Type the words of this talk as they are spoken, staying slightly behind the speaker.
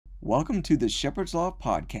Welcome to the Shepherd's Law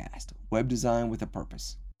Podcast, Web Design with a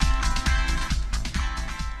Purpose.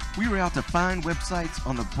 We are out to find websites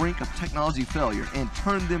on the brink of technology failure and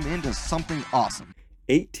turn them into something awesome.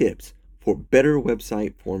 8 tips for better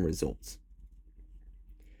website form results.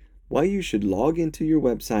 Why you should log into your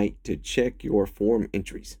website to check your form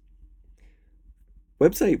entries.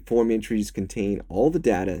 Website form entries contain all the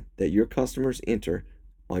data that your customers enter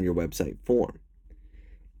on your website form.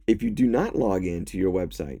 If you do not log into your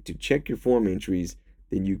website to check your form entries,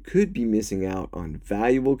 then you could be missing out on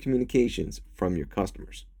valuable communications from your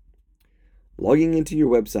customers. Logging into your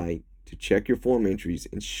website to check your form entries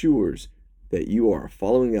ensures that you are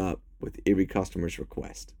following up with every customer's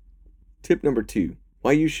request. Tip number 2,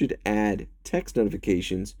 why you should add text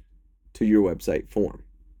notifications to your website form.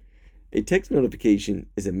 A text notification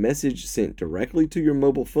is a message sent directly to your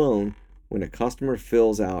mobile phone when a customer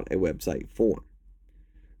fills out a website form.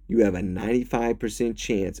 You have a 95%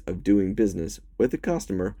 chance of doing business with a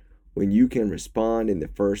customer when you can respond in the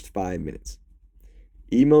first 5 minutes.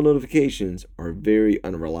 Email notifications are very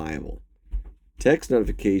unreliable. Text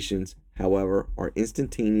notifications, however, are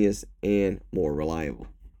instantaneous and more reliable.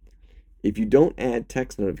 If you don't add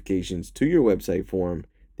text notifications to your website form,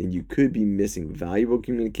 then you could be missing valuable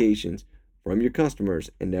communications from your customers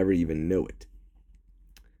and never even know it.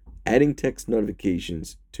 Adding text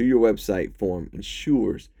notifications to your website form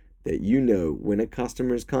ensures that you know when a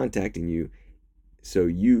customer is contacting you so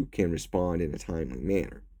you can respond in a timely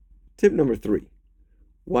manner. Tip number 3,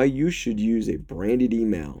 why you should use a branded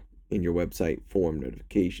email in your website form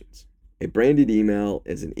notifications. A branded email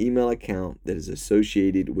is an email account that is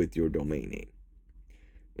associated with your domain name.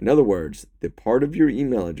 In other words, the part of your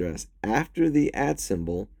email address after the @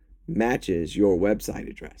 symbol matches your website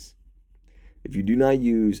address. If you do not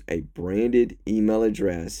use a branded email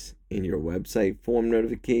address in your website form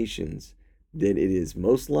notifications, then it is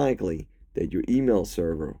most likely that your email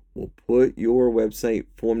server will put your website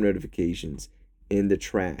form notifications in the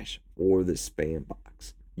trash or the spam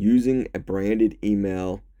box. Using a branded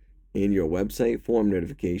email in your website form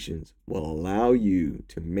notifications will allow you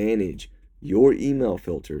to manage your email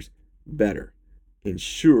filters better,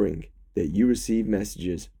 ensuring that you receive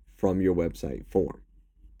messages from your website form.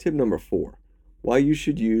 Tip number 4, why you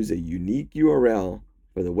should use a unique URL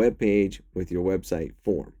for the web page with your website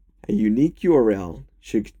form. A unique URL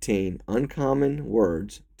should contain uncommon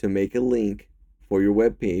words to make a link for your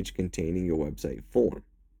web page containing your website form.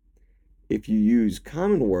 If you use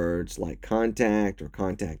common words like contact or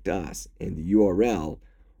contact us in the URL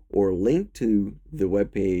or link to the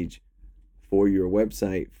web page for your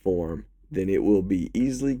website form, then it will be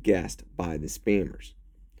easily guessed by the spammers.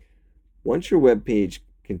 Once your web page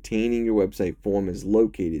containing your website form is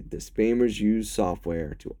located, the spammers use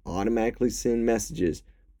software to automatically send messages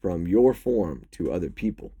from your form to other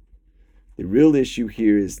people. The real issue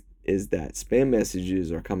here is that spam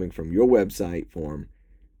messages are coming from your website form,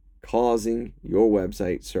 causing your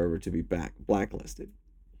website server to be blacklisted.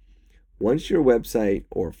 Once your website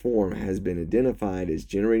or form has been identified as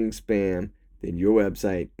generating spam, then your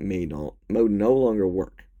website may no longer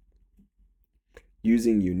work.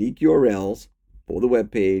 Using unique URLs for the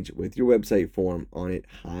web page with your website form on it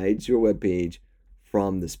hides your web page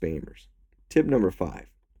from the spammers. Tip number 5,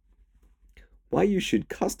 why you should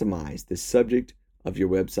customize the subject of your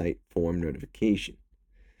website form notification.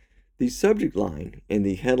 The subject line and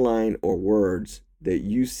the headline or words that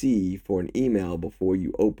you see for an email before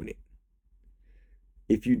you open it.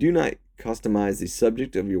 If you do not customize the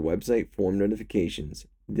subject of your website form notifications,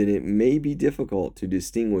 then it may be difficult to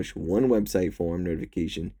distinguish one website form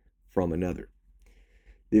notification from another.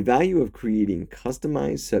 The value of creating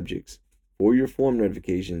customized subjects for your form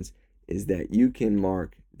notifications is that you can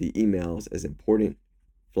mark the emails as important,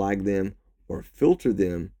 flag them, or filter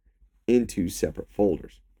them into separate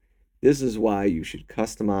folders. This is why you should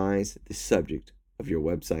customize the subject of your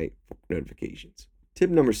website notifications. Tip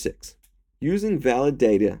number 6, using valid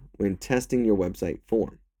data when testing your website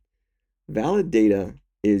form. Valid data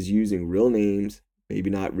is using real names, maybe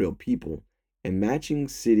not real people, and matching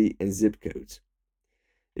city and zip codes.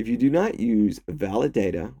 If you do not use valid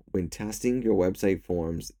data when testing your website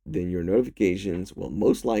forms, then your notifications will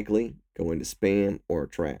most likely go into spam or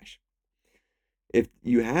trash. If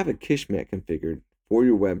you have a Kishmet configured for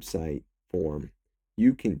your website form,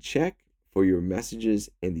 you can check for your messages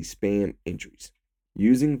in the spam entries.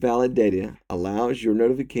 Using valid data allows your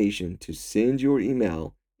notification to send your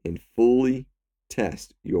email and fully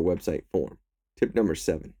test your website form. Tip number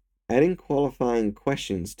 7, adding qualifying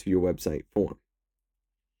questions to your website form.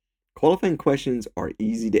 Qualifying questions are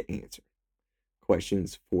easy to answer.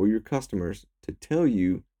 Questions for your customers to tell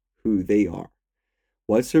you who they are.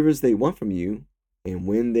 what service they want from you, and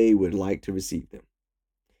when they would like to receive them.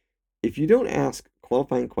 If you don't ask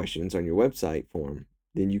qualifying questions on your website form,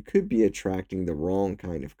 then you could be attracting the wrong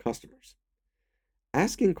kind of customers.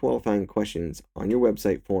 Asking qualifying questions on your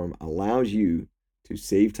website form allows you to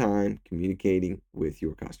save time communicating with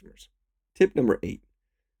your customers. Tip number 8,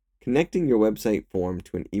 connecting your website form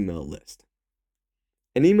to an email list.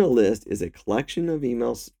 An email list is a collection of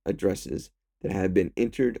email addresses that have been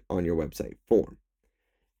entered on your website form.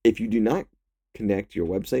 If you do not connect your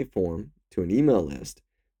website form to an email list,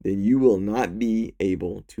 then you will not be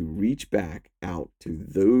able to reach back out to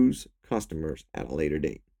those customers at a later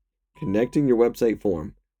date. Connecting your website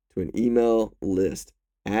form to an email list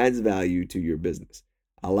adds value to your business,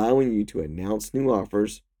 allowing you to announce new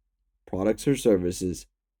offers, products, or services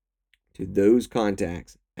to those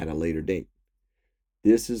contacts at a later date.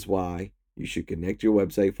 This is why you should connect your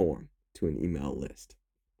website form to an email list.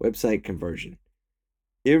 Website conversion.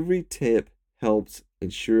 Every tip helps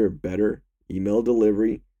ensure better email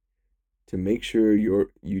delivery to make sure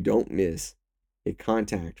you don't miss a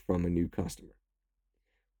contact from a new customer.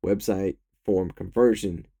 Website form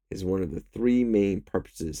conversion is one of the 3 main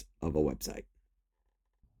purposes of a website.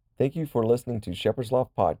 Thank you for listening to Shepherd's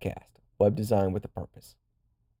Loft Podcast, Web Design with a Purpose.